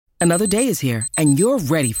Another day is here, and you're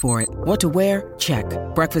ready for it. What to wear? Check.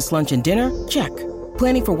 Breakfast, lunch, and dinner? Check.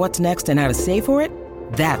 Planning for what's next and how to save for it?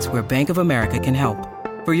 That's where Bank of America can help.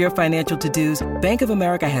 For your financial to-dos, Bank of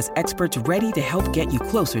America has experts ready to help get you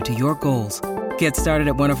closer to your goals. Get started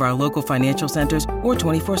at one of our local financial centers or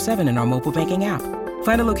 24/7 in our mobile banking app.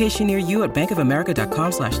 Find a location near you at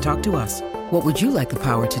bankofamerica.com/talktous. What would you like the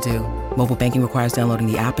power to do? Mobile banking requires downloading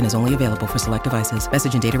the app and is only available for select devices.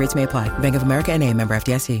 Message and data rates may apply. Bank of America N.A., member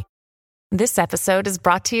FDIC. This episode is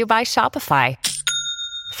brought to you by Shopify.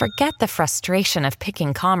 Forget the frustration of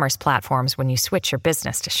picking commerce platforms when you switch your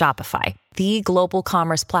business to Shopify, the global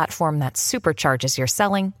commerce platform that supercharges your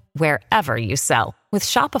selling wherever you sell. With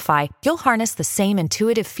Shopify, you'll harness the same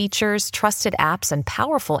intuitive features, trusted apps, and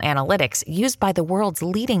powerful analytics used by the world's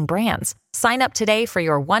leading brands. Sign up today for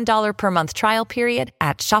your $1 per month trial period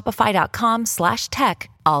at shopify.com/tech,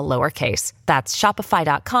 all lowercase. That's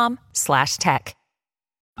shopify.com/tech.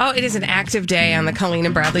 Oh, it is an active day on the Colleen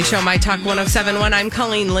and Bradley Show, My Talk 1071. I'm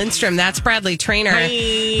Colleen Lindstrom. That's Bradley Trainer.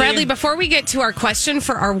 Hi. Bradley, before we get to our question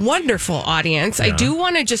for our wonderful audience, I do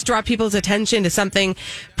want to just draw people's attention to something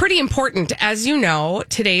pretty important. As you know,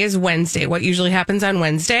 today is Wednesday. What usually happens on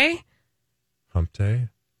Wednesday? Hump day.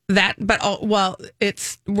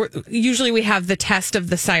 Usually we have the test of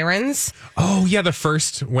the sirens. Oh, yeah, the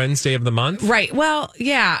first Wednesday of the month. Right. Well,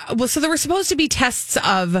 yeah. Well, so there were supposed to be tests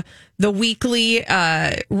of the weekly.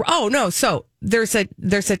 So there's a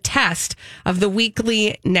test of the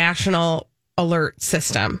weekly national alert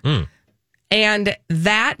system. And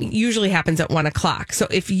that usually happens at 1:00. So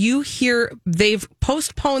if you hear, they've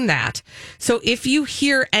postponed that. So if you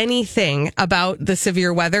hear anything about the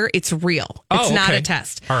severe weather, it's real. It's not a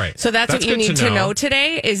test. All right. So that's what you need to know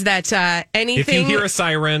today is that anything. If you hear a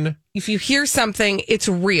siren. If you hear something, it's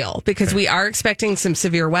real because we are expecting some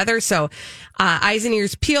severe weather. So eyes and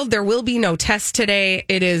ears peeled. There will be no test today.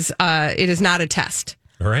 It is not a test.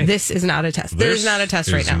 All right. This is not a test. There's not a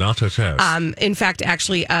test right now. Not a test. In fact,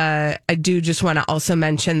 actually, I do just want to also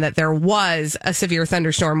mention that there was a severe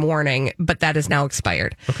thunderstorm warning, but that is now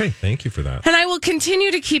expired. Okay, thank you for that. And I will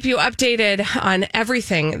continue to keep you updated on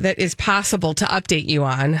everything that is possible to update you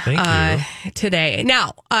on today.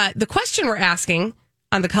 Now, the question we're asking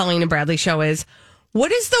on the Colleen and Bradley Show is,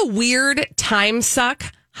 what is the weird time suck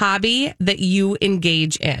hobby that you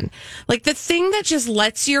engage in? Like the thing that just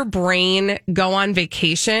lets your brain go on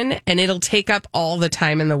vacation and it'll take up all the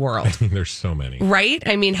time in the world. I mean, there's so many. Right?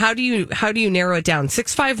 I mean, how do you narrow it down?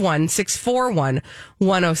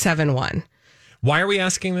 651-641-1071. Why are we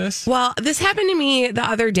asking this? Well, this happened to me the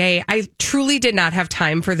other day. I truly did not have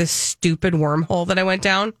time for this stupid wormhole that I went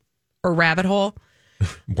down, or rabbit hole.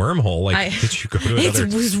 Wormhole? Did you go to another?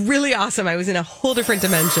 It was really awesome. I was in a whole different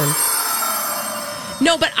dimension.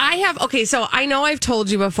 No, but so I know I've told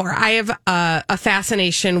you before, I have a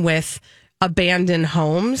fascination with abandoned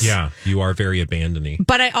homes. Yeah, you are very abandoning.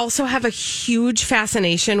 But I also have a huge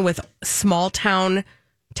fascination with small town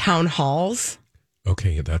halls.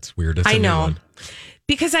 Okay, that's weird. That's I know. New one.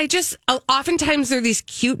 Because oftentimes they're these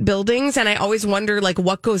cute buildings, and I always wonder, like,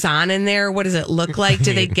 what goes on in there? What does it look like?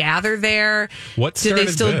 Do they gather there? What do they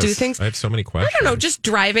still do things? I have so many questions. I don't know, just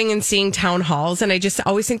driving and seeing town halls, and I just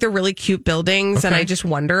always think they're really cute buildings, and I just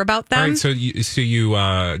wonder about them. All right, so you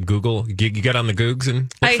Google, you get on the Googs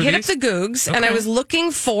and I hit up the Googs, and I was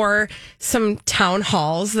looking for some town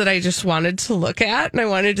halls that I just wanted to look at, and I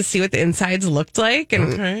wanted to see what the insides looked like.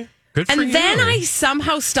 And okay. Good for you. Then I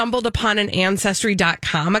somehow stumbled upon an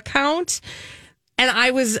Ancestry.com account, and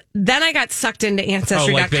I got sucked into Ancestry.com.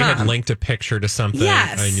 Oh, like they had linked a picture to something.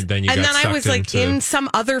 Yes. And then I was like in some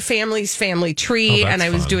other family's family tree, and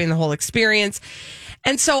I was doing the whole experience.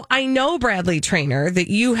 And so I know, Bradley Trainer, that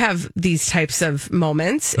you have these types of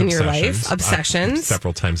moments in your life, obsessions.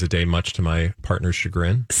 Several times a day, much to my partner's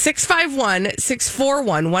chagrin.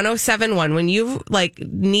 651-641-1071. When you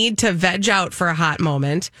need to veg out for a hot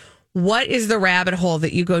moment, what is the rabbit hole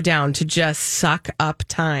that you go down to just suck up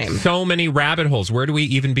time? So many rabbit holes. Where do we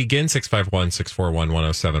even begin?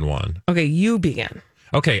 651-641-1071. Okay, you begin.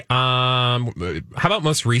 Okay. How about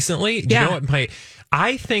most recently? Do you know what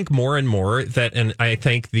I think more and more that, and I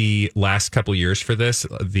thank the last couple years for this,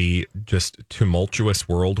 the just tumultuous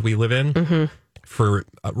world we live in, for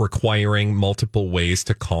requiring multiple ways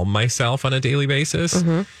to calm myself on a daily basis.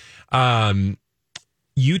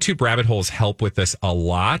 YouTube rabbit holes help with this a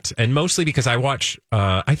lot, and mostly because I watch,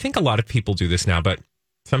 I think a lot of people do this now, but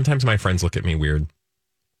sometimes my friends look at me weird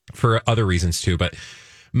for other reasons too, but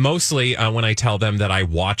mostly when I tell them that I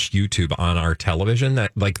watch YouTube on our television,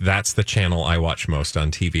 that's the channel I watch most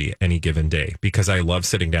on TV any given day, because I love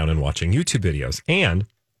sitting down and watching YouTube videos. And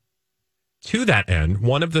to that end,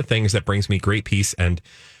 one of the things that brings me great peace and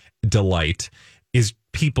delight is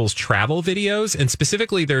people's travel videos. And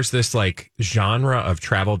specifically, there's this like genre of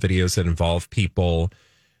travel videos that involve people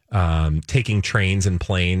taking trains and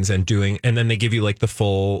planes and then they give you like the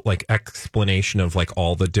full like explanation of like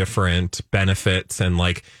all the different benefits and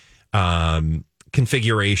like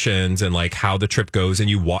configurations and like how the trip goes, and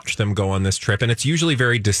you watch them go on this trip, and it's usually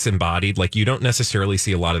very disembodied. Like you don't necessarily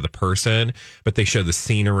see a lot of the person, but they show the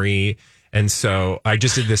scenery. And so I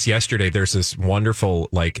just did this yesterday. There's this wonderful,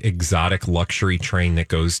 like, exotic luxury train that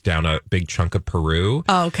goes down a big chunk of Peru.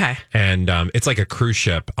 Oh, okay. And it's like a cruise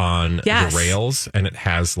ship on Yes. the rails. And it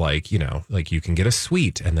has, like, you know, like you can get a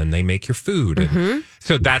suite and then they make your food. And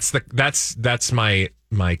so that's my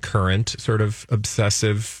current sort of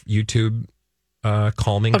obsessive YouTube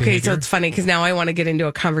calming Okay, behavior. so it's funny because now I want to get into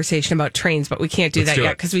a conversation about trains, but we can't do Let's that do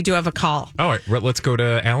yet it. because we do have a call. All right, let's go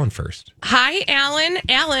to Alan first. Hi, Alan.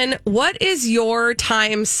 Alan, what is your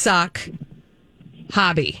time suck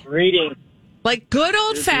hobby? Reading. Like good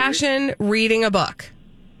old fashioned reading a book.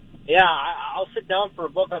 Yeah, I'll sit down for a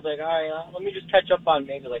book. I'll be like, all right, let me just catch up on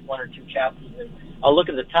maybe like one or two chapters. And I'll look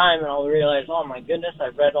at the time and I'll realize, oh my goodness,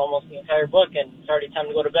 I've read almost the entire book and it's already time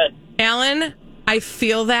to go to bed. Alan, I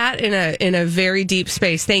feel that in a very deep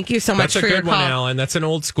space. Thank you so much That's for a your good call. one, Alan. That's an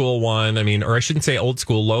old school one. I mean, or I shouldn't say old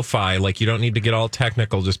school, lo-fi. Like, you don't need to get all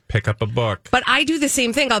technical. Just pick up a book. But I do the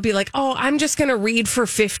same thing. I'll be like, oh, I'm just going to read for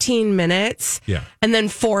 15 minutes. Yeah. And then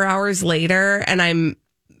 4 hours later, and I'm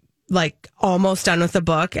like almost done with the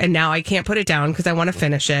book. And now I can't put it down because I want to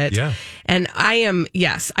finish it. Yeah. And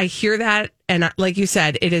yes, I hear that. And like you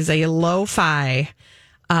said, it is a lo-fi.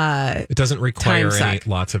 It doesn't require Time suck.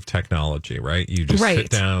 lots of technology, right? You just Right. sit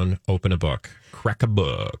down, open a book, crack a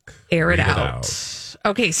book, Air it read out.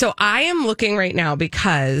 Okay, so I am looking right now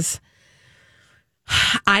because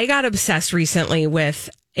I got obsessed recently with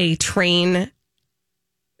a train.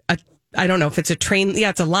 I don't know if it's a train. Yeah,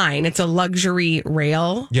 it's a line. It's a luxury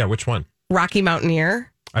rail, Yeah, which one? Rocky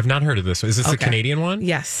Mountaineer. I've not heard of this. Is this the Okay. Canadian one?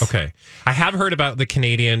 Yes. Okay. I have heard about the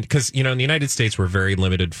Canadian because, you know, in the United States, we're very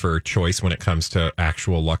limited for choice when it comes to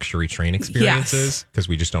actual luxury train experiences because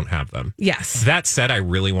we just don't have them. Yes. That said, I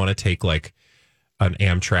really want to take like an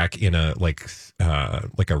Amtrak in a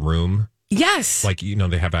like a room. Yes. Like, you know,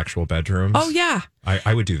 they have actual bedrooms. Oh, yeah.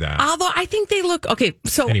 I would do that. Although I think they look okay.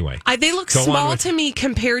 So Anyway, they look go on small with- to me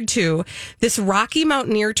compared to this Rocky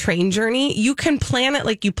Mountaineer train journey. You can plan it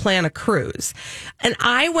like you plan a cruise, and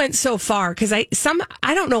I went so far because I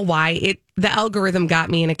don't know why the algorithm got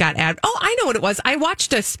me and it got Oh, I know what it was. I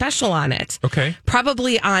watched a special on it. Okay.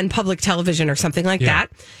 Probably on public television or something like Yeah.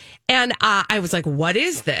 that, and I was like, "What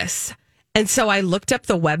is this?" And so I looked up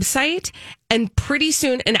the website, and pretty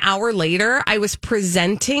soon, an hour later, I was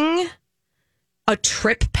presenting a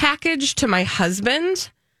trip package to my husband.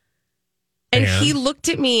 And he looked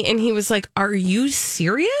at me and he was like, "Are you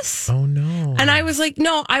serious?" Oh, no. And I was like,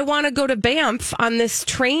 "No, I want to go to Banff on this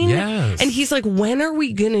train." Yes. And he's like, "When are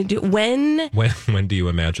we going to do when?" When do you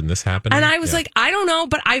imagine this happening? And I was Yeah. like, "I don't know,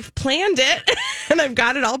 but I've planned it and I've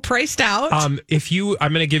got it all priced out." I'm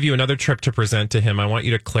going to give you another trip to present to him. I want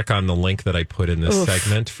you to click on the link that I put in this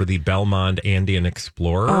segment for the Belmond Andean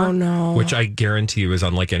Explorer. Oh, no. Which I guarantee you is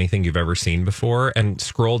unlike anything you've ever seen before. And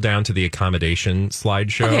scroll down to the accommodation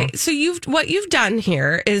slideshow. Okay, so what you've done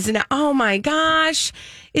here is now, oh my gosh,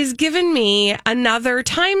 is giving me another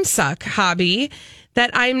time suck hobby that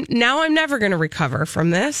I'm never going to recover from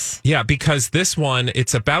this. Yeah, because this one,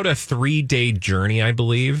 it's about a 3-day journey, I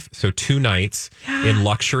believe. So 2 nights in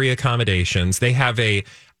luxury accommodations. They have a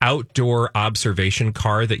outdoor observation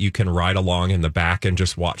car that you can ride along in the back and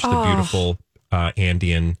just watch the beautiful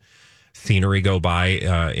Andean scenery go by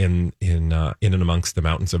in and amongst the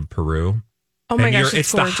mountains of Peru. Oh my And gosh,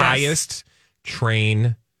 it's gorgeous. the highest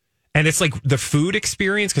train, and it's like the food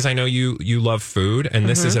experience, because I know you love food, and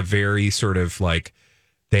this is a very sort of like,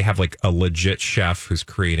 they have like a legit chef who's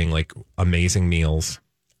creating like amazing meals.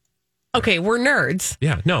 Okay, we're nerds.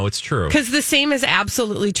 Yeah, no, it's true. Because the same is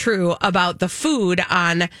absolutely true about the food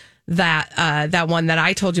on that one that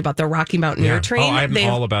I told you about, the Rocky Mountaineer train. Oh, I'm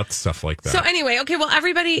all about stuff like that. So anyway, okay, well,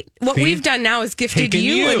 everybody, what See? we've done now is gifted Taken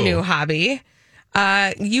you a you. new hobby.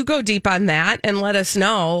 You go deep on that and let us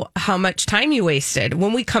know how much time you wasted.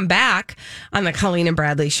 When we come back on the Colleen and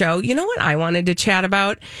Bradley show, you know what I wanted to chat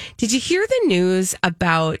about? Did you hear the news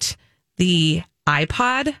about the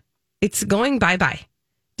iPod? It's going bye-bye.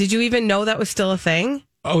 Did you even know that was still a thing?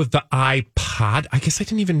 Oh, the iPod? I guess I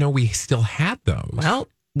didn't even know we still had those. Well,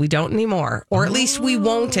 we don't anymore, or at least we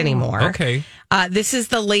won't anymore. Okay. This is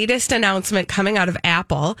the latest announcement coming out of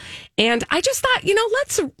Apple, and I just thought,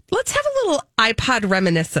 let's have a little iPod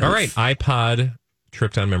reminiscence. All right, iPod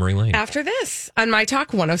trip down memory lane. After this on My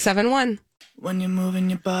Talk 107.1. When you're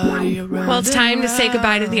moving your body around. Well, it's time to say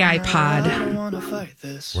goodbye to the iPod. I don't wanna fight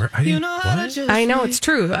this. What? I know, it's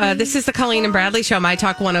true. This is the Colleen and Bradley Show, My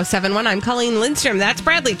Talk 107.1. I'm Colleen Lindstrom. That's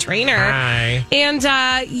Bradley Trainer. Hi. And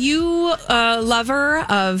you, lover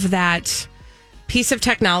of that piece of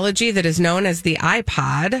technology that is known as the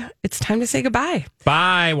iPod, it's time to say goodbye.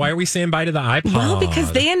 Bye. Why are we saying bye to the iPod? Well,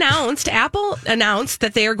 because Apple announced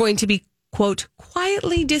that they are going to be, quote,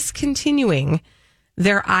 quietly discontinuing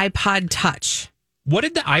their iPod Touch. What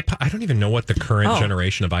did the iPod... I don't even know what the current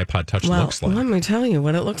generation of iPod Touch looks like. Let me tell you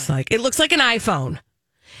what it looks like. It looks like an iPhone.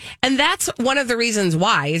 And that's one of the reasons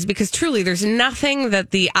why, is because truly there's nothing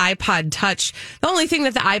that the iPod Touch... The only thing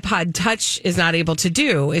that the iPod Touch is not able to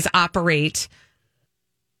do is operate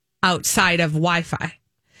outside of Wi-Fi.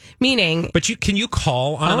 Meaning... But can you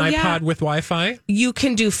call on an iPod with Wi-Fi? You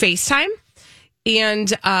can do FaceTime. And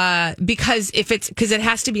because it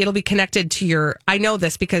has to be, it'll be connected to your. I know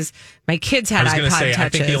this because my kids had iPod Touches. I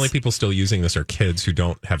think the only people still using this are kids who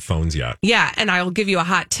don't have phones yet. Yeah, and I will give you a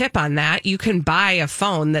hot tip on that. You can buy a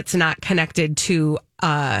phone that's not connected to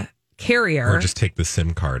a carrier, or just take the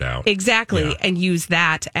SIM card out. Exactly, and use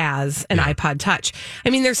that as an iPod Touch. I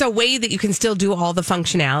mean, there's a way that you can still do all the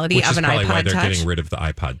functionality of an iPod Touch. Which is probably why they're getting rid of the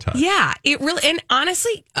iPod Touch. Yeah, it really. And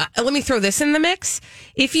honestly, let me throw this in the mix.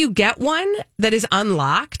 If you get one that is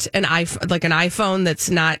unlocked, like an iPhone that's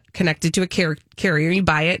not connected to a carrier, you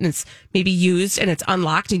buy it and it's maybe used and it's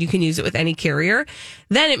unlocked and you can use it with any carrier,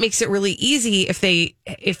 then it makes it really easy if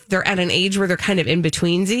they're at an age where they're kind of in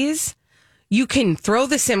betweensies. You can throw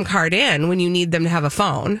the SIM card in when you need them to have a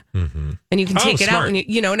phone, and you can take it out when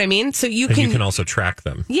you know what I mean? So you can also track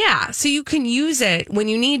them. Yeah, so you can use it when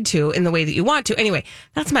you need to in the way that you want to. Anyway,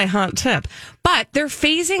 that's my hot tip. But they're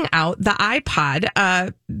phasing out the iPod,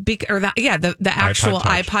 the actual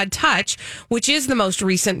iPod Touch, which is the most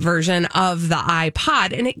recent version of the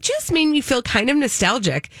iPod, and it just made me feel kind of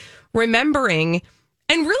nostalgic, remembering.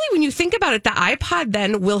 And really, when you think about it, the iPod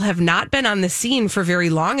then will have not been on the scene for very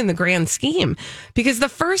long in the grand scheme, because the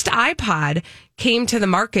first iPod came to the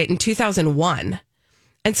market in 2001.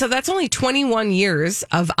 And so that's only 21 years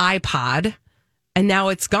of iPod, and now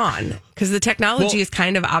it's gone because the technology is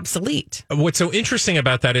kind of obsolete. What's so interesting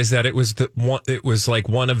about that is that it was like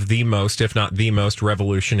one of the most, if not the most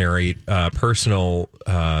revolutionary personal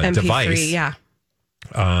MP3, device. Yeah.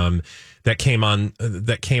 That came on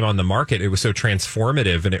the market. It was so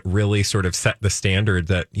transformative, and it really sort of set the standard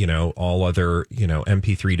that, all other,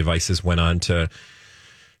 MP3 devices went on to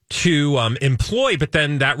employ. But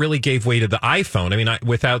then that really gave way to the iPhone. I mean,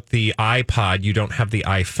 without the iPod, you don't have the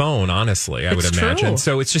iPhone, honestly, I would imagine. True.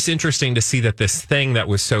 So it's just interesting to see that this thing that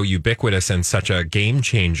was so ubiquitous and such a game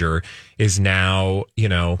changer is now,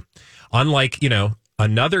 unlike,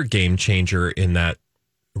 another game changer in that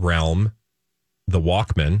realm, the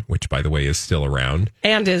Walkman, which by the way is still around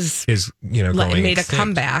and is going made extinct. A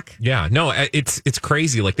comeback. Yeah, no, it's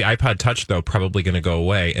crazy. Like the iPod Touch, though, probably going to go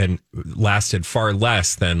away and lasted far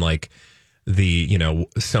less than like the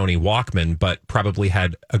Sony Walkman, but probably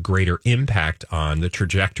had a greater impact on the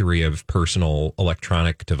trajectory of personal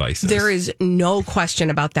electronic devices. There is no question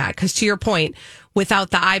about that, because to your point, without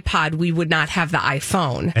the iPod, we would not have the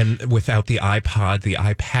iPhone, and without the iPod, the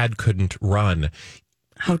iPad couldn't run.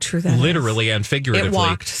 How true that literally is. And figuratively. It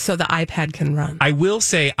walked so the iPad can run. I will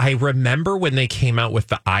say, I remember when they came out with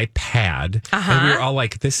the iPad, and we were all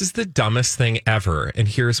like, this is the dumbest thing ever. And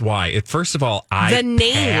here's why. First of all, iPad, the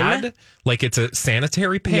name, like it's a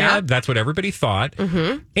sanitary pad. Yep. That's what everybody thought.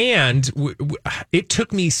 Mm-hmm. And it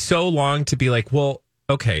took me so long to be like, well,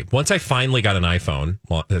 okay, once I finally got an iPhone,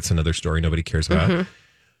 well, that's another story nobody cares about. Mm-hmm.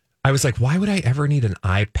 I was like, why would I ever need an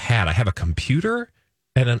iPad? I have a computer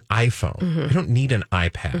and an iPhone. Mm-hmm. I don't need an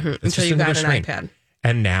iPad. Mm-hmm. It's Until just you got another an screen. iPad.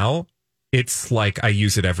 And now it's like I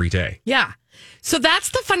use it every day. Yeah. So that's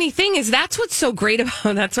the funny thing, is that's what's so great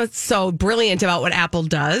about, that's what's so brilliant about what Apple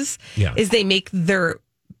does, is they make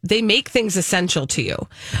things essential to you.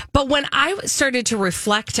 But when I started to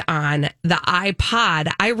reflect on the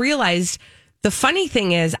iPod, I realized the funny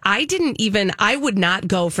thing is I would not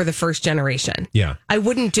go for the first generation. Yeah. I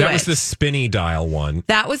wouldn't do it. That was the spinny dial one.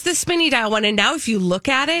 That was the spinny dial one. And now if you look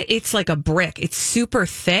at it, it's like a brick. It's super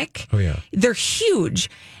thick. Oh, yeah. They're huge.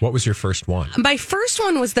 What was your first one? My first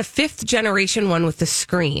one was the 5th generation one with the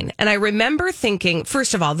screen. And I remember thinking,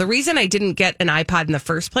 first of all, the reason I didn't get an iPod in the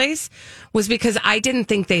first place was because I didn't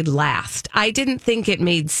think they'd last. I didn't think it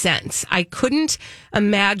made sense. I couldn't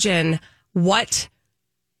imagine what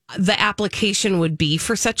the application would be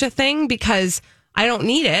for such a thing, because I don't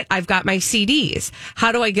need it. I've got my CDs.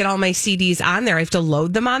 How do I get all my CDs on there? I have to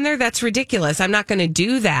load them on there? That's ridiculous. I'm not going to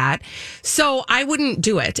do that. So I wouldn't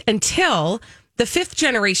do it until the 5th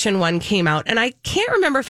generation one came out, and I can't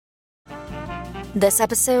remember if This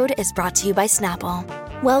episode is brought to you by Snapple.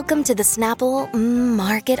 Welcome to the Snapple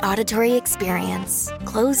Market Auditory Experience.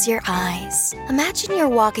 Close your eyes. Imagine you're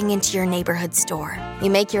walking into your neighborhood store. You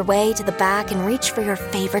make your way to the back and reach for your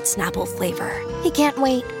favorite Snapple flavor. You can't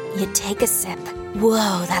wait. You take a sip.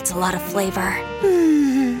 Whoa, that's a lot of flavor.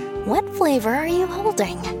 What flavor are you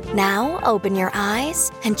holding? Now open your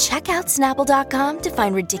eyes and check out Snapple.com to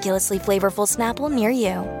find ridiculously flavorful Snapple near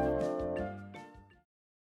you.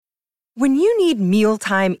 When you need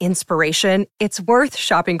mealtime inspiration, it's worth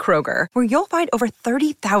shopping Kroger, where you'll find over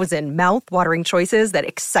 30,000 mouth-watering choices that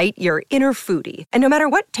excite your inner foodie. And no matter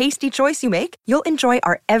what tasty choice you make, you'll enjoy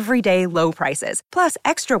our everyday low prices, plus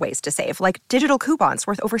extra ways to save, like digital coupons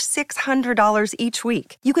worth over $600 each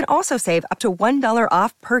week. You can also save up to $1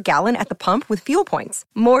 off per gallon at the pump with fuel points.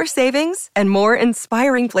 More savings and more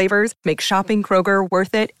inspiring flavors make shopping Kroger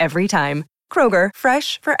worth it every time. Kroger,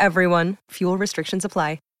 fresh for everyone. Fuel restrictions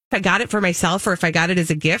apply. I got it for myself or if I got it as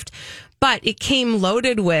a gift, but it came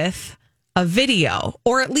loaded with a video,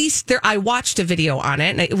 or at least I watched a video on it,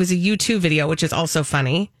 and it was a U2 video, which is also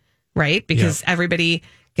funny, right? Because everybody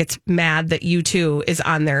gets mad that U2 is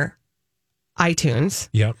on their iTunes.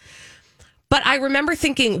 Yep. But I remember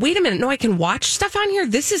thinking, wait a minute, no, I can watch stuff on here.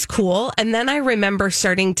 This is cool. And then I remember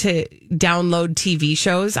starting to download TV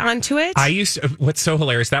shows onto it. What's so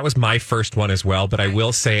hilarious, that was my first one as well, but I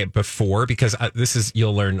will say it before, because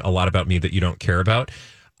you'll learn a lot about me that you don't care about.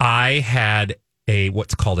 I had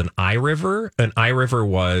what's called an iRiver. An iRiver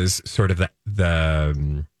was sort of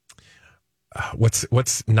the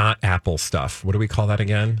what's not Apple stuff. What do we call that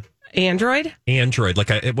again? Android,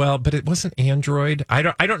 but it wasn't Android. I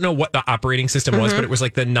don't know what the operating system was, but it was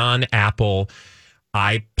like the non-Apple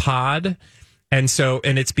iPod,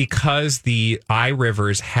 and it's because the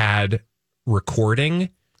iRivers had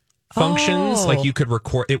recording functions, like you could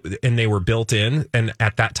record it, and they were built in. And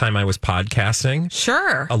at that time, I was podcasting,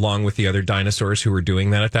 sure, along with the other dinosaurs who were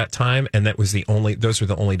doing that at that time, and those were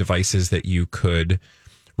the only devices that you could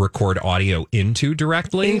record audio into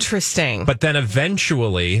directly. Interesting. But then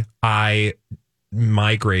eventually I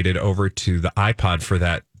migrated over to the iPod for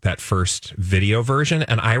that first video version.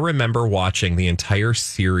 And I remember watching the entire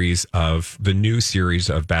the new series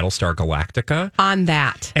of Battlestar Galactica on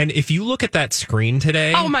that. And if you look at that screen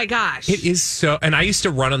today, oh my gosh, it is so. And I used to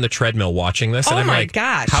run on the treadmill watching this. And I'm like,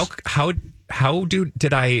 gosh, how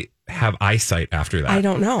did I have eyesight after that? I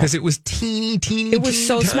don't know, because it was teeny. It was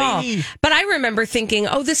so small. But I remember thinking,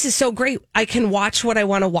 oh, this is so great. I can watch what I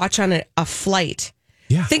want to watch on a flight.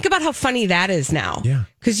 Yeah. Think about how funny that is now. Yeah.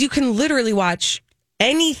 Because you can literally watch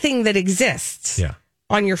anything that exists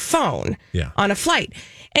on your phone on a flight.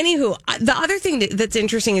 Anywho, the other thing that's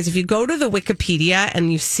interesting is if you go to the Wikipedia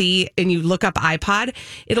and you look up iPod,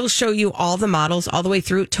 it'll show you all the models all the way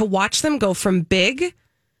through, to watch them go from big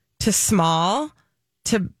to small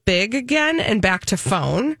to big again and back to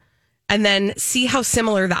phone, and then see how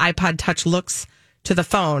similar the iPod Touch looks to the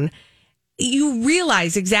phone. You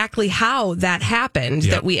realize exactly how that happened,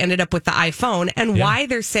 that we ended up with the iPhone, and why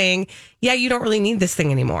they're saying, you don't really need this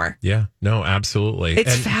thing anymore. Yeah, no, absolutely.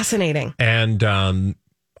 It's fascinating. And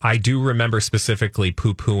I do remember specifically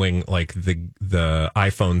poo-pooing like the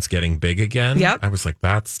iPhones getting big again. Yep. I was like,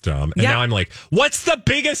 that's dumb. And now I'm like, what's the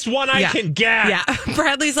biggest one I can get? Yeah.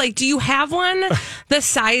 Bradley's like, do you have one the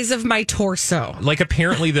size of my torso? Like,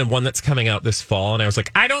 apparently the one that's coming out this fall. And I was like,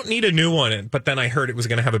 I don't need a new one. But then I heard it was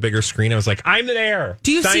going to have a bigger screen. I was like, I'm there.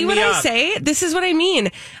 Do you Sign see what me I up. say? This is what I mean.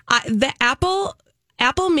 The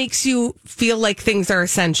Apple makes you feel like things are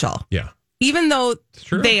essential. Yeah. Even though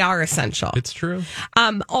they are essential. It's true.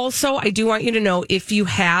 Also, I do want you to know, if you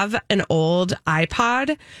have an old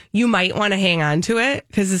iPod, you might want to hang on to it,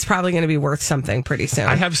 because it's probably going to be worth something pretty soon.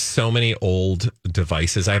 I have so many old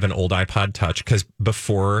devices. I have an old iPod Touch, because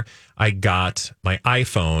before I got my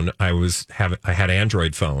iPhone, I had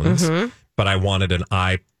Android phones, but I wanted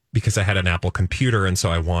because I had an Apple computer, and so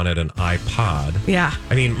I wanted an iPod. Yeah.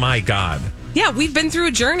 I mean, my God. Yeah, we've been through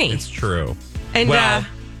a journey. It's true. And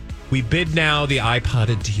we bid now the iPod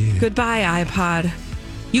adieu. Goodbye, iPod.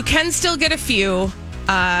 You can still get a few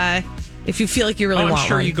if you feel like you really want one. I'm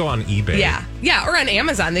sure you go on eBay. Yeah, or on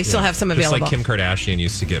Amazon. They still have some available. Just like Kim Kardashian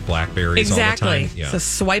used to get Blackberries all the time. Exactly. So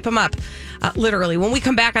swipe them up. Literally. When we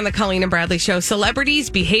come back on the Colleen and Bradley Show, celebrities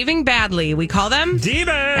behaving badly. We call them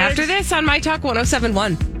D-bags. After this on My Talk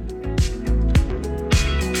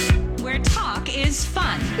 107.1. Where talk is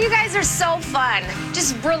fun. You guys are so fun.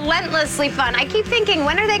 Just relentlessly fun. I keep thinking,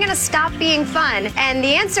 when are they going to stop being fun? And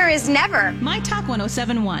the answer is never. My Talk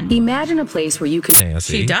 107.1. Imagine a place where you can...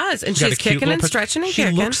 Nancy. She does, and she's kicking and stretching and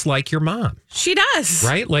kicking. She looks like your mom. She does.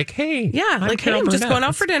 Right? Like, hey. Yeah, I'm like, hey, Carol I'm just Burnett. going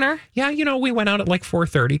out for dinner. Yeah, we went out at like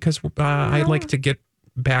 4:30 because I like to get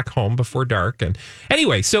back home before dark. And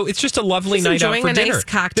anyway, so it's just a lovely She's night out enjoying for a dinner. nice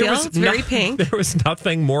cocktail. It's very pink. There was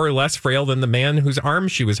nothing more or less frail than the man whose arm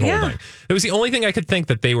she was holding. It was the only thing I could think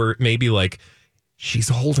that they were maybe like, she's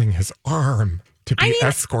holding his arm to be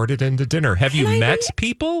escorted into dinner. Have you met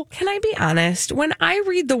people? Can I be honest? When I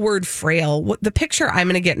read the word frail, the picture I'm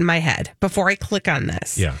going to get in my head before I click on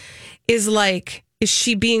this is like, is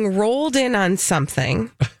she being rolled in on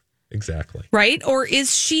something? Exactly. Right? Or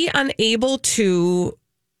is she unable to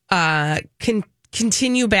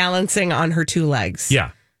continue balancing on her two legs?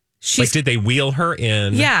 Yeah. Like, did they wheel her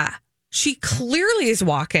in? Yeah. She clearly is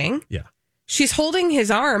walking. Yeah. She's holding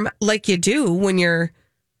his arm like you do when you're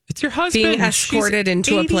it's your husband being escorted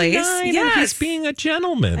into a place. Yes. He's being a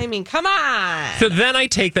gentleman. I mean, come on. So then I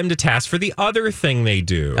take them to task for the other thing they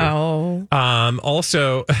do. Oh.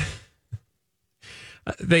 Also,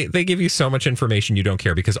 they give you so much information you don't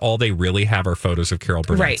care because all they really have are photos of Carol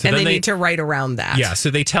Burnett. Right, so and they need to write around that. Yeah, so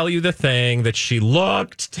they tell you the thing that she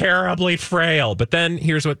looked terribly frail. But then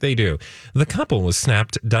here's what they do. The couple was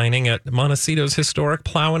snapped dining at Montecito's historic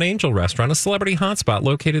Plow and Angel restaurant, a celebrity hotspot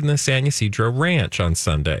located in the San Ysidro Ranch on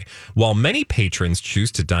Sunday. While many patrons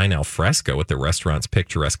choose to dine al fresco at the restaurant's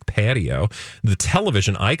picturesque patio, the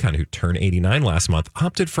television icon who turned 89 last month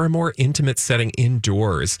opted for a more intimate setting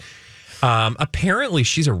indoors. Apparently,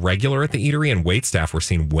 she's a regular at the eatery, and waitstaff were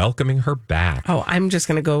seen welcoming her back. Oh, I'm just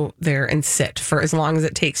going to go there and sit for as long as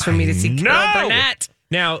it takes for me to see Carol Burnett.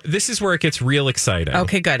 Now, this is where it gets real exciting.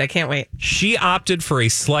 Okay, good. I can't wait. She opted for a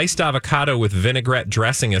sliced avocado with vinaigrette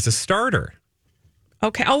dressing as a starter.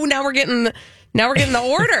 Okay. Oh, now we're getting the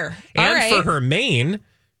order. And all right. for her main,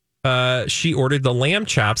 she ordered the lamb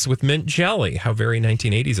chops with mint jelly. How very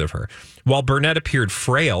 1980s of her. While Burnett appeared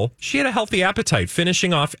frail, she had a healthy appetite,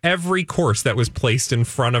 finishing off every course that was placed in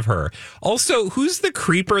front of her. Also, who's the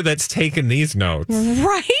creeper that's taken these notes?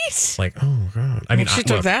 Right? Like, oh, God. I mean, she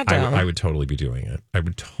took that down. I would totally be doing it. I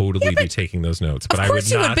would totally be taking those notes. But of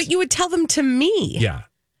course I would not. You would, but you would tell them to me. Yeah.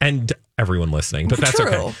 And everyone listening, but that's True.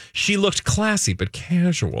 okay. She looked classy but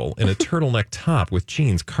casual in a turtleneck top with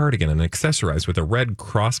jeans, cardigan, and accessorized with a red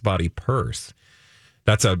crossbody purse.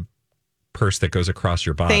 That's a purse that goes across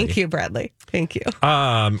your body. Thank you, Bradley. Thank you.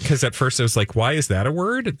 Because at first I was like, why is that a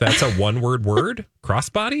word? That's a one-word word?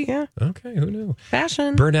 Crossbody? Yeah. Okay, who knew?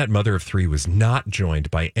 Fashion. Burnett, mother of three, was not joined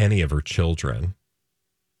by any of her children.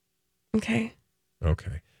 Okay.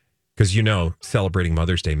 Because, celebrating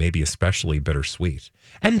Mother's Day may be especially bittersweet.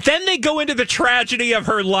 And then they go into the tragedy of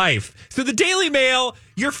her life. So the Daily Mail,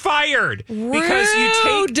 you're fired. Rude. Because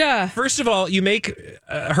you first of all, you make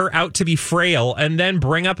her out to be frail and then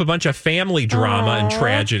bring up a bunch of family drama and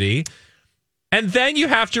tragedy. And then you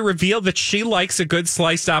have to reveal that she likes a good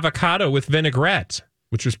sliced avocado with vinaigrette,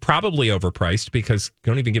 which was probably overpriced because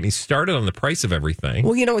don't even get me started on the price of everything.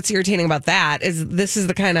 Well, what's irritating about that is this is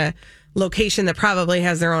the kind of location that probably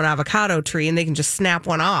has their own avocado tree and they can just snap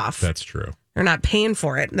one off. That's true. They're not paying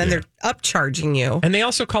for it. And then they're upcharging you. And they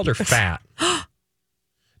also called her fat.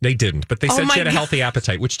 They didn't, but they said she had a healthy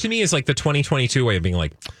appetite, which to me is like the 2022 way of being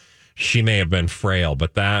like, she may have been frail,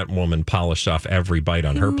 but that woman polished off every bite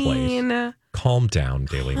on her plate. Calm down,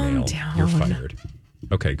 Daily Mail. You're fired.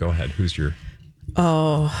 Okay, go ahead. Who's your...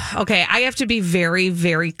 Oh, okay. I have to be very,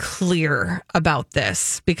 very clear about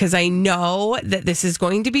this because I know that this is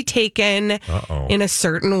going to be taken in a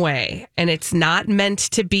certain way, and it's not meant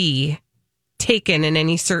to be taken in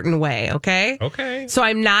any certain way. Okay. Okay. So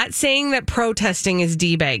I'm not saying that protesting is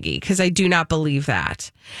D-baggy because I do not believe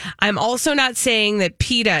that. I'm also not saying that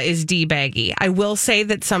PETA is D-baggy. I will say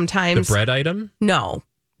that sometimes the bread item. No.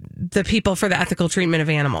 The people for the ethical treatment of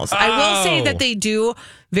animals. I will say that they do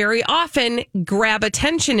very often grab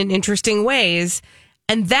attention in interesting ways.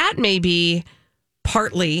 And that may be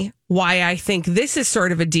partly why I think this is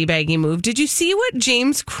sort of a debaggy move. Did you see what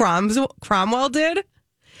James Cromwell did?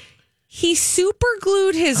 He super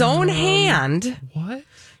glued his own hand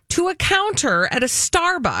to a counter at a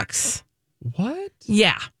Starbucks. What?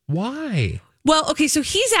 Yeah. Why? Well, okay, so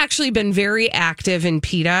he's actually been very active in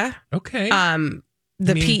PETA. Okay.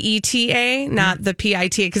 The PETA, not the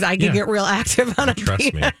PITA, because I can get real active on it.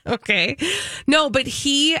 Trust me. Okay. No, but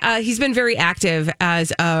he's been very active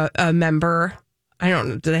as a member. I don't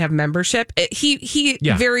know. Do they have membership? He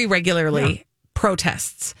very regularly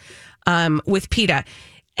protests with PETA.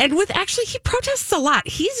 And he protests a lot.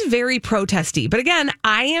 He's very protesty. But again,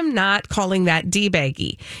 I am not calling that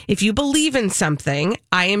D-baggy. If you believe in something,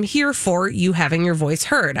 I am here for you having your voice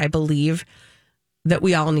heard. I believe that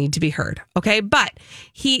we all need to be heard. Okay. But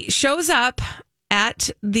he shows up at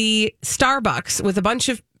the Starbucks with a bunch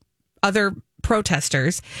of other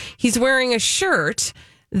protesters. He's wearing a shirt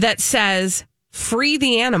that says, "Free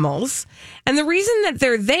the animals." And the reason that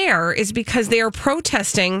they're there is because they are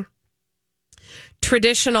protesting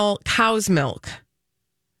traditional cow's milk.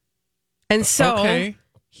 And so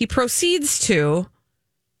he proceeds to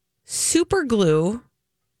super glue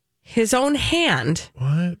his own hand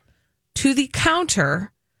to the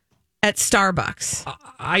counter at Starbucks.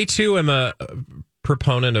 I too am a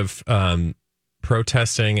proponent of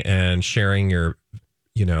protesting and sharing your,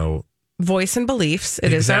 voice and beliefs.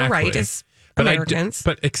 It is our right as Americans.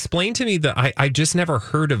 But explain to me that I just never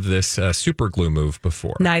heard of this super glue move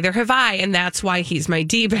before. Neither have I, and that's why he's my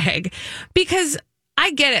D-bag. Because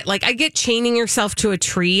I get it. Like, I get chaining yourself to a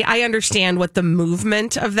tree. I understand what the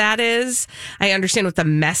movement of that is. I understand what the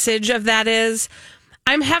message of that is.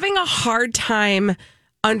 I'm having a hard time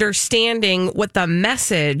understanding what the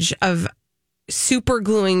message of super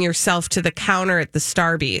gluing yourself to the counter at the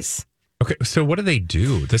Starbucks. Okay, so what do they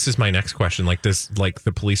do? This is my next question. Like, does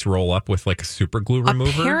the police roll up with like a super glue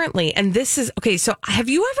remover? Apparently, and this is okay. So, have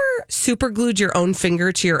you ever super glued your own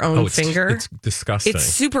finger to your own finger? It's disgusting. It's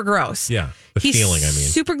super gross. Yeah, feeling. I mean,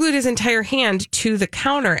 super glued his entire hand to the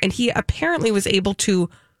counter, and he apparently was able to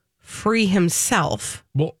free himself.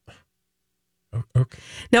 Well, okay.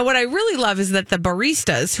 Now, what I really love is that the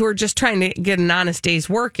baristas who are just trying to get an honest day's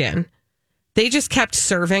work in, they just kept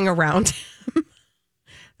serving around him.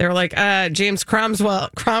 They're like, James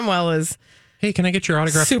Cromwell is. Hey, can I get your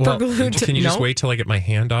autograph? Super glued. Can you just wait till I get my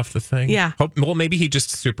hand off the thing? Yeah. Well, maybe he just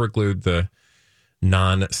super glued the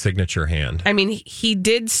non-signature hand. I mean, he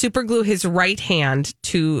did super glue his right hand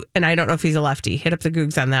to, and I don't know if he's a lefty. Hit up the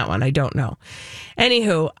Googs on that one. I don't know.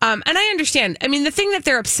 Anywho, and I understand. I mean, the thing that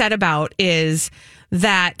they're upset about is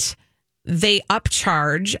that they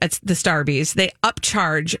upcharge at the Starbucks. They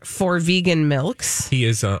upcharge for vegan milks. He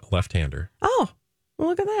is a left-hander. Oh. Well,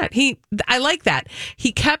 look at that. I like that.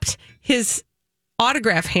 He kept his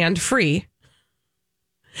autograph hand free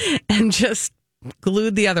and just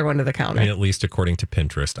glued the other one to the counter. I mean, at least according to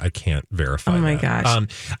Pinterest, I can't verify. Oh my that. gosh!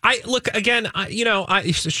 I look again.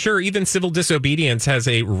 Sure, even civil disobedience has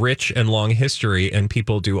a rich and long history, and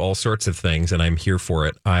people do all sorts of things, and I'm here for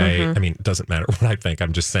it. I mean, it doesn't matter what I think.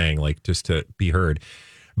 I'm just saying, like, just to be heard.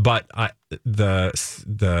 But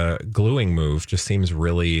the gluing move just seems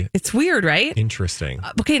really... It's weird, right? Interesting.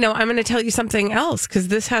 Okay, now I'm going to tell you something else because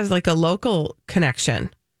this has like a local connection.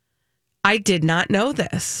 I did not know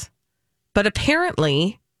this, but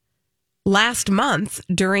apparently last month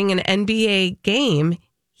during an NBA game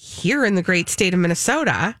here in the great state of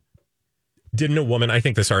Minnesota... Didn't a woman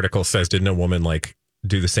like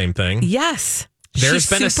do the same thing? Yes. She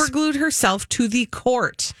super glued herself to the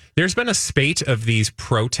court. There's been a spate of these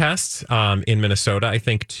protests in Minnesota, I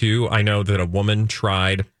think, too. I know that a woman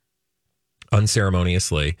tried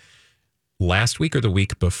unceremoniously last week or the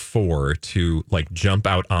week before to like jump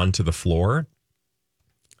out onto the floor.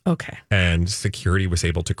 Okay. And security was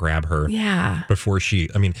able to grab her. Yeah. Before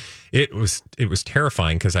it was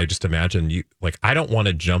terrifying because I just imagine I don't want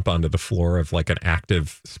to jump onto the floor of like an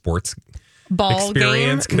active sports ball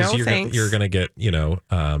experience because you're going to get,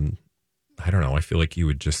 I don't know. I feel like you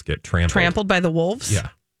would just get trampled by the wolves. Yeah,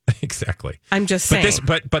 exactly. I'm just saying.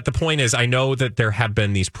 But the point is, I know that there have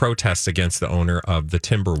been these protests against the owner of the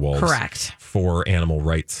Timberwolves. Correct. For animal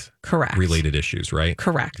rights. Correct. Related issues, right?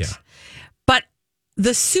 Correct. Yeah. But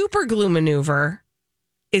the super glue maneuver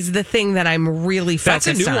is the thing that I'm really focused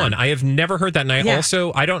on. That's a new one. I have never heard that. And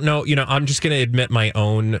I don't know, I'm just going to admit my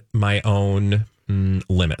own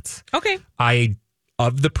limits. Okay.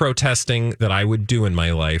 Of the protesting that I would do in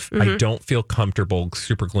my life, I don't feel comfortable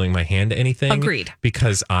super gluing my hand to anything. Agreed.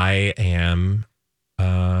 Because I am,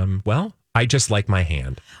 I just like my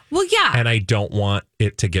hand. Well, yeah. And I don't want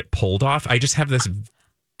it to get pulled off. I just have this...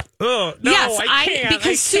 Oh, no, yes, I can't.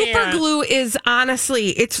 Because super glue is honestly,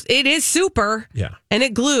 it is super. Yeah. And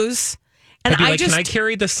it glues. And can I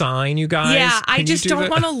carry the sign, you guys? Yeah, Can I just don't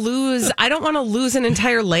want to lose. I don't want to lose an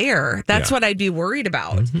entire layer. That's what I'd be worried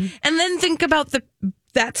about. Mm-hmm. And then think about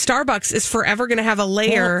that Starbucks is forever going to have a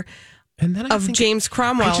layer of James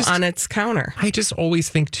Cromwell on its counter. I just always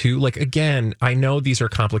think too, like, again, I know these are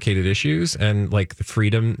complicated issues and like the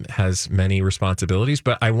freedom has many responsibilities,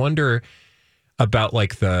 but I wonder about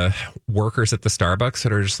like the workers at the Starbucks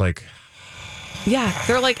that are just like, yeah,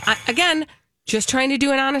 they're like, again, just trying to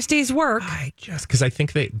do an honest day's work. Because I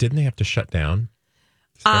think they have to shut down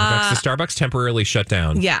The Starbucks temporarily shut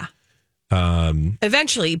down. Yeah.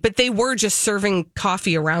 Eventually, but they were just serving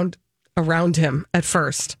coffee around him at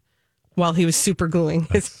first while he was super gluing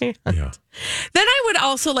his hand. Yeah. Then I would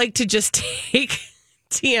also like to just take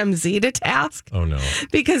TMZ to task. Oh, no.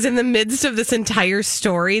 Because in the midst of this entire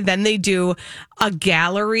story, then they do a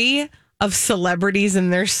gallery of celebrities in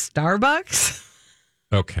their Starbucks.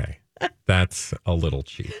 Okay. That's a little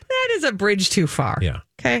cheap. That is a bridge too far. Yeah.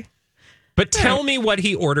 Okay. But tell me what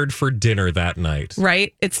he ordered for dinner that night.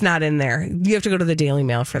 Right? It's not in there. You have to go to the Daily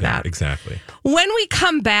Mail for that. Exactly. When we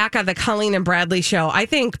come back on the Colleen and Bradley show, I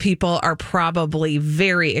think people are probably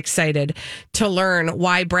very excited to learn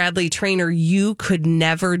why, Bradley Traynor, you could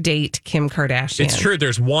never date Kim Kardashian. It's true.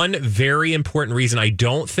 There's one very important reason I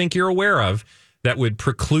don't think you're aware of that would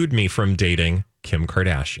preclude me from dating Kim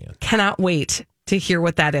Kardashian. Cannot wait to hear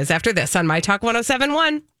what that is after this on My Talk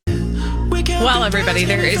 107.1. Well, everybody,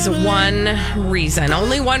 there is one reason,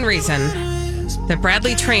 only one reason, that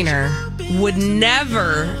Bradley Traynor would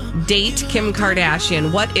never date Kim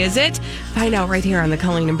Kardashian. What is it? Find out right here on the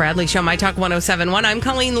Colleen and Bradley show, My Talk 107.1. I'm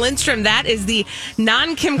Colleen Lindstrom. That is the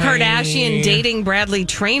non-Kim Kardashian dating Bradley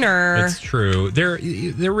Traynor. It's true. There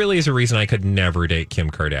really is a reason I could never date Kim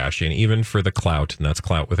Kardashian, even for the clout, and that's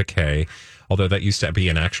clout with a K. Although that used to be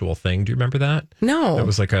an actual thing. Do you remember that? No. It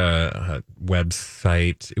was like a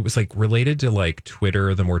website. It was like related to like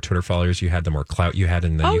Twitter. The more Twitter followers you had, the more clout you had.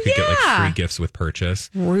 And then you could get like free gifts with purchase.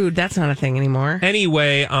 Rude. That's not a thing anymore.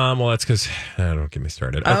 Anyway, well, that's because, don't get me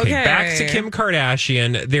started. Okay, back to Kim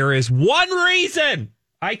Kardashian. There is one reason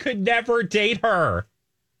I could never date her.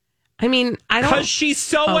 I mean, I don't. Because she's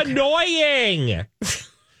so annoying.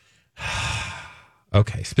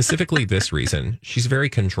 Okay, specifically this reason. She's very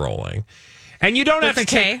controlling. And you don't have to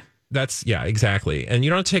take... That's, yeah, exactly. And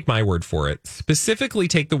you don't have to take my word for it. Specifically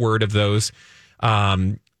take the word of those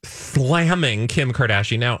slamming Kim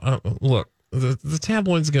Kardashian. Now, look, the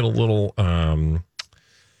tabloids get a little...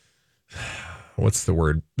 what's the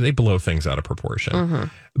word? They blow things out of proportion. Mm-hmm.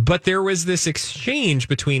 But there was this exchange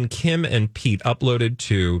between Kim and Pete uploaded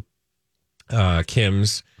to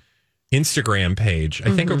Kim's Instagram page,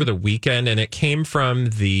 I think over the weekend, and it came from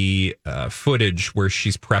the footage where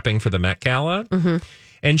she's prepping for the Met Gala. Mm-hmm.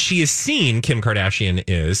 And she is seen, Kim Kardashian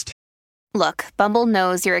is. Look, Bumble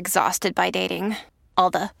knows you're exhausted by dating. All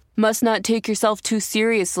the must not take yourself too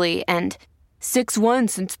seriously and 6'1"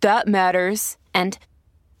 since that matters. And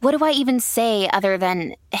what do I even say other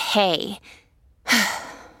than, hey?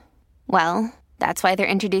 well, that's why they're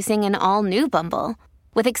introducing an all-new Bumble.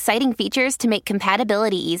 With exciting features to make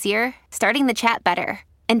compatibility easier, starting the chat better,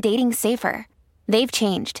 and dating safer. They've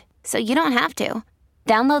changed, so you don't have to.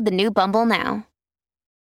 Download the new Bumble now.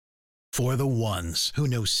 For the ones who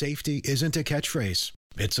know safety isn't a catchphrase,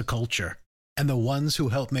 it's a culture. And the ones who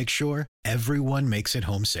help make sure everyone makes it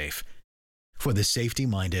home safe. For the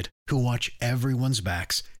safety-minded who watch everyone's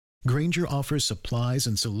backs, Grainger offers supplies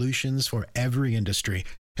and solutions for every industry,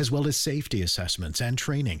 as well as safety assessments and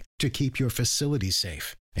training to keep your facilities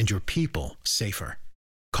safe and your people safer.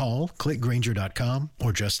 Call, click Grainger.com,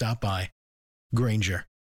 or just stop by. Grainger,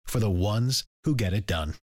 for the ones who get it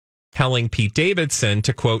done. Telling Pete Davidson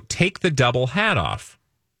to, quote, take the double hat off.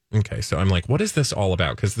 Okay, so I'm like, what is this all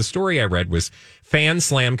about? Because the story I read was fan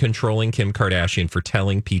slam controlling Kim Kardashian for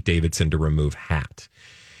telling Pete Davidson to remove hat.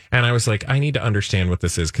 And I was like, I need to understand what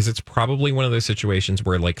this is, because it's probably one of those situations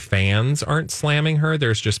where like fans aren't slamming her.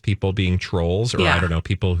 There's just people being trolls, or I don't know,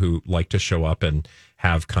 people who like to show up and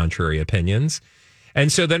have contrary opinions.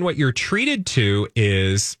 And so then what you're treated to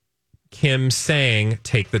is Kim saying,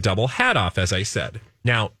 take the double hat off, as I said.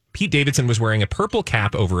 Now, Pete Davidson was wearing a purple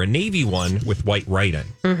cap over a navy one with white writing,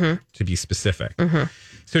 to be specific. Mm-hmm.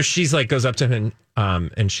 So she's like, goes up to him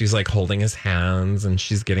and she's like holding his hands, and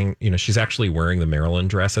she's getting, she's actually wearing the Maryland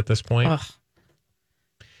dress at this point. Ugh.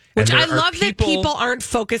 Which I love that people aren't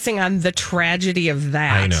focusing on the tragedy of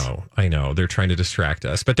that. I know. They're trying to distract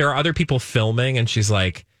us. But there are other people filming, and she's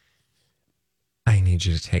like, I need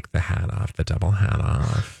you to take the hat off, the double hat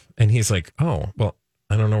off. And he's like, oh, well,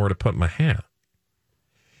 I don't know where to put my hat.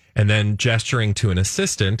 And then gesturing to an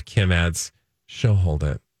assistant, Kim adds, she'll hold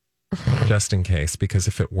it just in case, because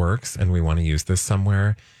if it works and we want to use this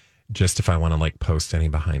somewhere, just if I want to like post any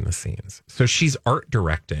behind the scenes. So she's art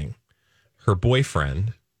directing her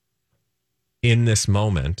boyfriend in this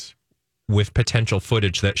moment with potential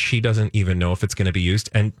footage that she doesn't even know if it's going to be used.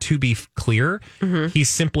 And to be clear, he's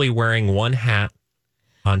simply wearing one hat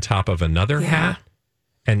on top of another hat.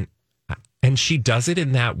 And she does it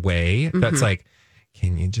in that way that's like,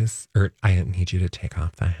 can you just, or I need you to take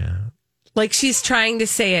off the hat. Like she's trying to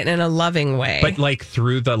say it in a loving way. But like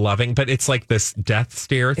through the loving, but it's like this death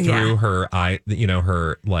stare through her eye,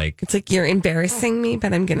 her like. It's like, you're embarrassing me,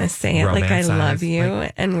 but I'm going to say it like I love you.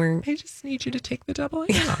 Like, and I just need you to take the double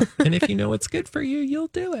hat. And if you know what's good for you, you'll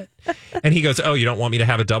do it. And he goes, oh, you don't want me to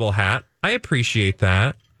have a double hat? I appreciate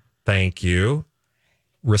that. Thank you.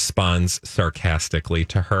 Responds sarcastically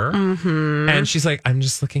to her. Mm-hmm. And she's like, I'm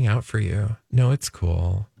just looking out for you. No, it's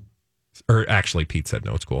cool. Or actually, Pete said,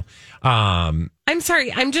 no, it's cool. I'm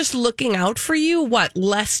sorry. I'm just looking out for you. What?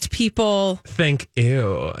 Lest people think,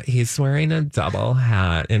 ew, he's wearing a double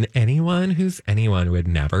hat. And anyone would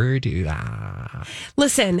never do that.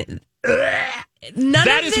 Listen,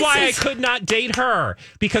 that is why I could not date her.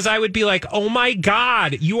 Because I would be like, oh my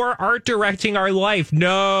God, you are art directing our life.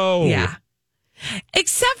 No. Yeah.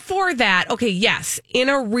 Except for that. Okay, yes. In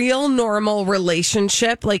a real normal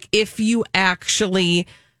relationship, like if you actually...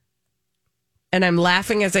 And I'm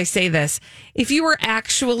laughing as I say this. If you were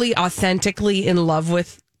actually authentically in love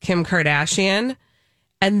with Kim Kardashian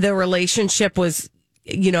and the relationship was,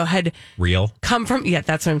 had real come from,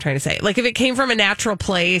 that's what I'm trying to say. Like if it came from a natural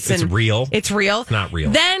place it's and real, it's real, it's not real.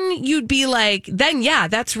 Then you'd be like,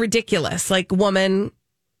 that's ridiculous. Like woman,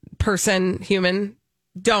 person, human,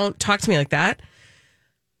 don't talk to me like that.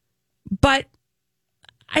 But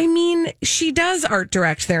I mean, she does art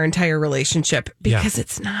direct their entire relationship because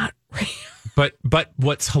it's not real. But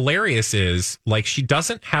what's hilarious is like she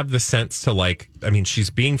doesn't have the sense to like. I mean, she's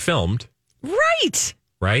being filmed, right.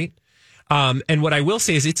 And what I will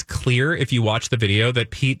say is, it's clear if you watch the video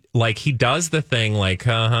that Pete, like, he does the thing like,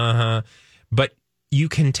 but you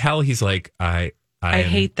can tell he's like, I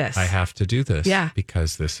hate this. I have to do this,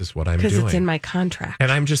 because this is what I'm doing. Because it's in my contract.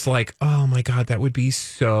 And I'm just like, oh my God, that would be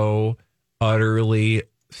so utterly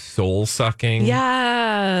soul sucking,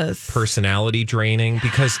 personality draining,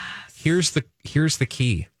 because. Here's the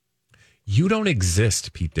key. You don't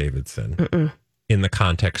exist, Pete Davidson, in the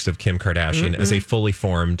context of Kim Kardashian as a fully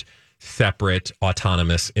formed, separate,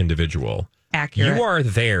 autonomous individual. Accurate. You are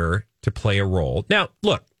there to play a role. Now,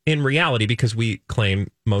 look, in reality, because we claim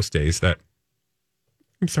most days that...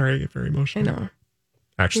 I'm sorry, I get very emotional. I know.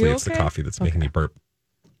 Actually, it's the coffee that's making me burp.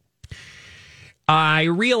 I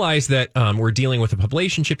realize that we're dealing with a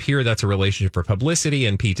publicationship here. That's a relationship for publicity.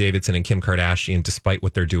 And Pete Davidson and Kim Kardashian, despite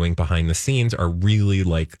what they're doing behind the scenes, are really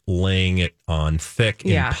like laying it on thick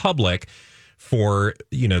in public for,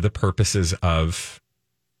 the purposes of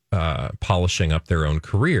polishing up their own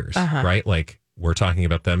careers, right? Like we're talking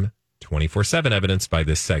about them 24/7 evidenced by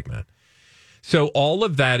this segment. So all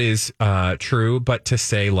of that is true. But to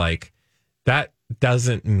say like that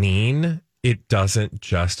doesn't mean... It doesn't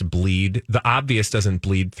just bleed. The obvious doesn't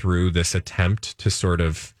bleed through this attempt to sort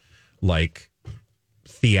of like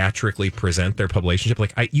theatrically present their publicationship.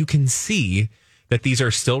 Like you can see that these are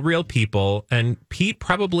still real people, and Pete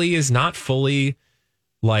probably is not fully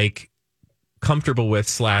like comfortable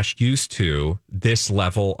with / used to this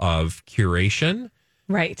level of curation.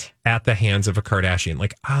 Right. At the hands of a Kardashian.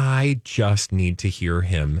 Like, I just need to hear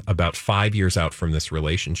him about 5 years out from this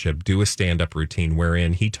relationship do a stand-up routine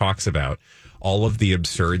wherein he talks about all of the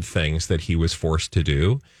absurd things that he was forced to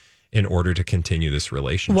do in order to continue this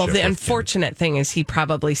relationship. Well, the unfortunate thing is he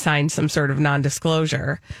probably signed some sort of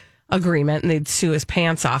non-disclosure agreement and they'd sue his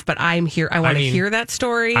pants off. But I'm here. I want to hear that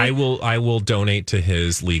story. I will donate to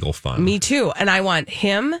his legal fund. Me too. And I want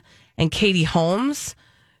him and Katie Holmes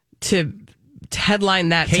to headline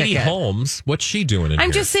that Katie ticket. Holmes, what's she doing in I'm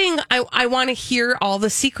here? just saying I want to hear all the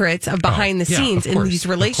secrets of behind the scenes in these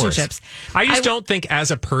relationships. I just don't think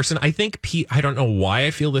as a person, I think Pete, I don't know why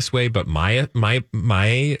I feel this way, but my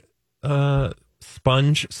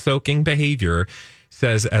sponge soaking behavior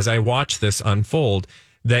says as I watch this unfold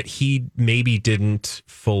that he maybe didn't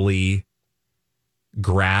fully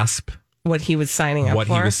grasp what he was signing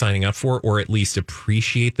up for, or at least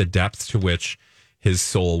appreciate the depths to which his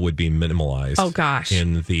soul would be minimalized. Oh gosh!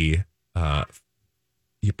 In the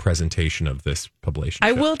presentation of this publication,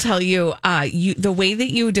 I will tell you, the way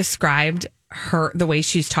that you described her, the way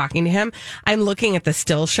she's talking to him. I'm looking at the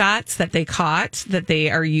still shots that they caught that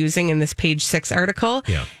they are using in this Page 6 article.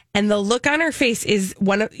 Yeah. And the look on her face is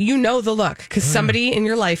one of, the look because somebody in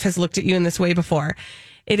your life has looked at you in this way before.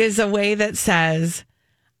 It is a way that says,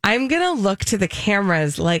 I'm going to look to the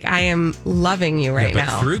cameras like I am loving you right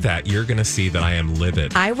now. Through that, you're going to see that I am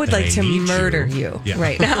livid. I would like to murder you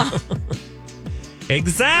right now.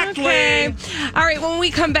 Exactly. Okay. All right. When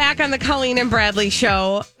we come back on the Colleen and Bradley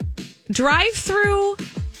show, drive through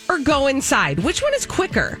or go inside? Which one is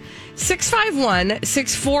quicker?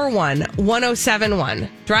 651-641-1071.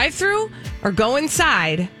 Drive through or go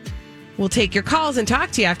inside? We'll take your calls and talk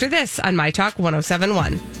to you after this on My Talk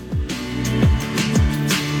 1071.